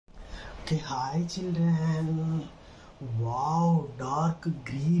Okay, hi children. Wow, dark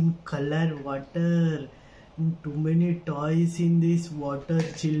green color water. Too many toys in this water,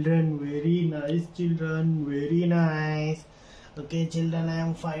 children. Very nice, children. Very nice. Okay, children, I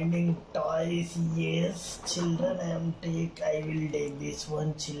am finding toys. Yes, children, I will take this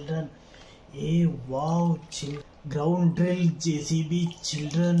one, children. Hey, wow, ground drill JCB,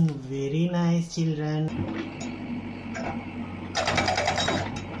 children. Very nice, children.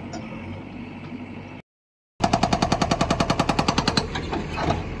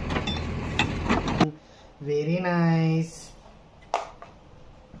 Very nice.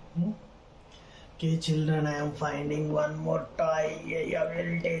 Okay, children, I am finding one more toy. I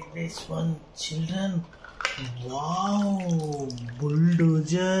will take this one, children. Wow,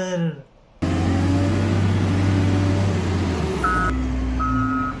 bulldozer.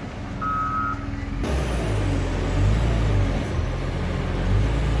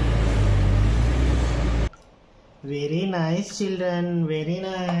 Very nice, children. Very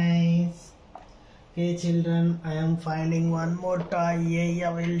nice. Okay, children, I am finding one more toy.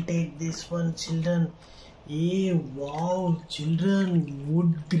 I will take this one, children. Hey, wow, children,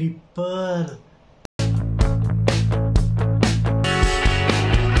 wood gripper.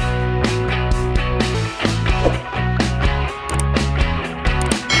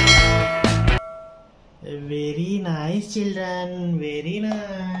 Very nice, children. Very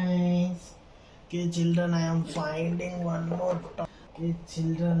nice. Okay, children, I am finding one more toy. Okay,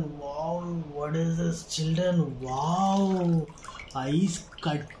 children, wow, what is this, children? Wow, ice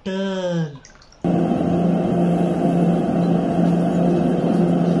cutter.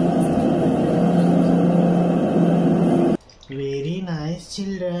 Very nice,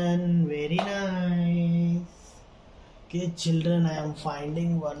 children. Very nice. Okay, children, I am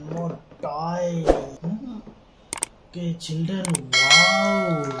finding one more toy. Okay, children,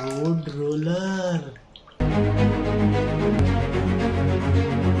 wow, roadroller.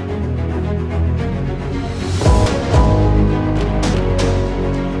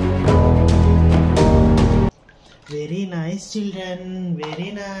 Very nice, children.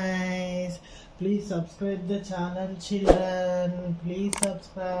 Very nice. Please subscribe the channel, children. Please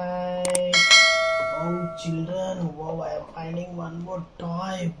subscribe. Oh, children. Wow, I am finding one more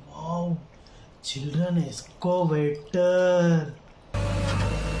toy. Wow, children, excavator.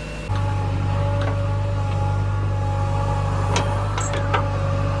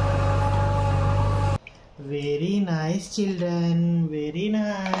 Very nice, children. Very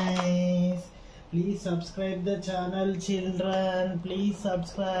nice. Please subscribe the channel, children. Please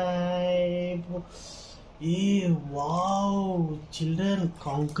subscribe. Hey, wow, children,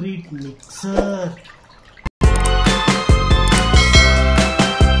 concrete mixer.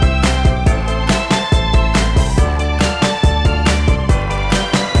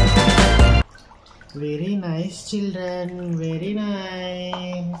 Very nice, children. Very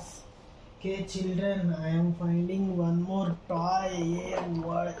nice. Okay, children, I am finding one more toy. Yeah,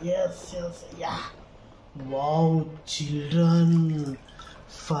 what? Yes, yeah. Wow, children,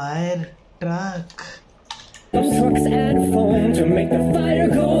 fire truck. Trucks add foam to make the fire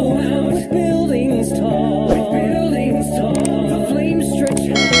go out. Buildings tall, the flames stretch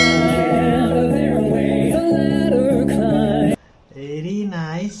out of their way. The ladder climb. Very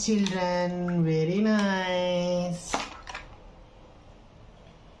nice, children. Very nice.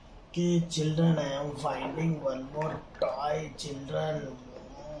 Okay, children, I am finding one more toy, children.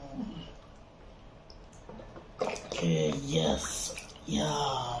 Okay, yes,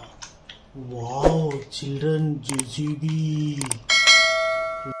 yeah. Wow, children, JCB.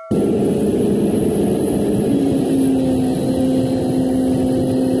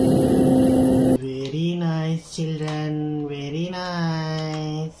 Very nice, children. Very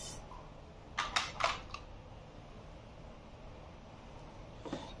nice.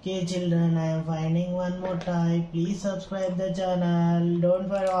 Okay, children, I am finding one more toy. Please subscribe the channel. Don't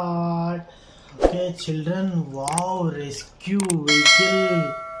forget. Okay, children, wow, rescue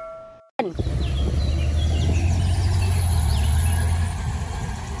vehicle.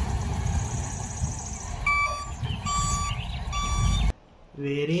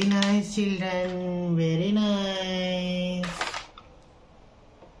 Very nice, children. Very nice.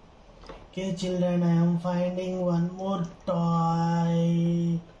 Okay, children, I am finding one more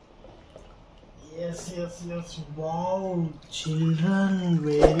toy. Yes. Wow, children.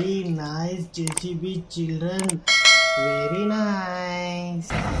 Very nice, JCB, children. Very nice.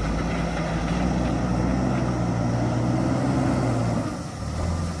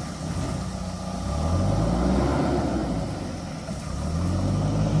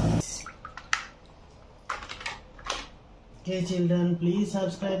 Okay, children, please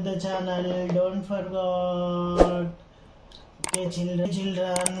subscribe the channel. Don't forget. Okay, children.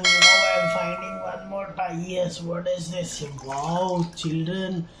 Now I am finding one more tie. Yes, what is this? Wow,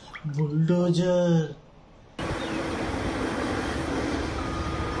 children, bulldozer.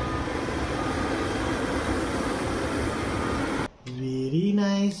 Very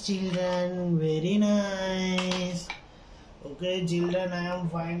nice, children. Very nice. Okay, children, I am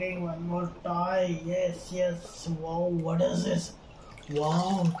finding one more toy. Yes. Wow, what is this?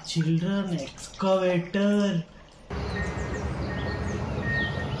 Wow, children, excavator.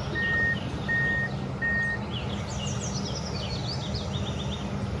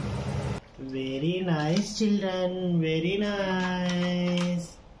 Very nice, children. Very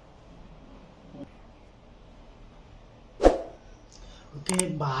nice. Okay,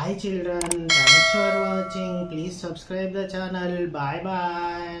 bye children. Thanks for watching. Please subscribe the channel. Bye.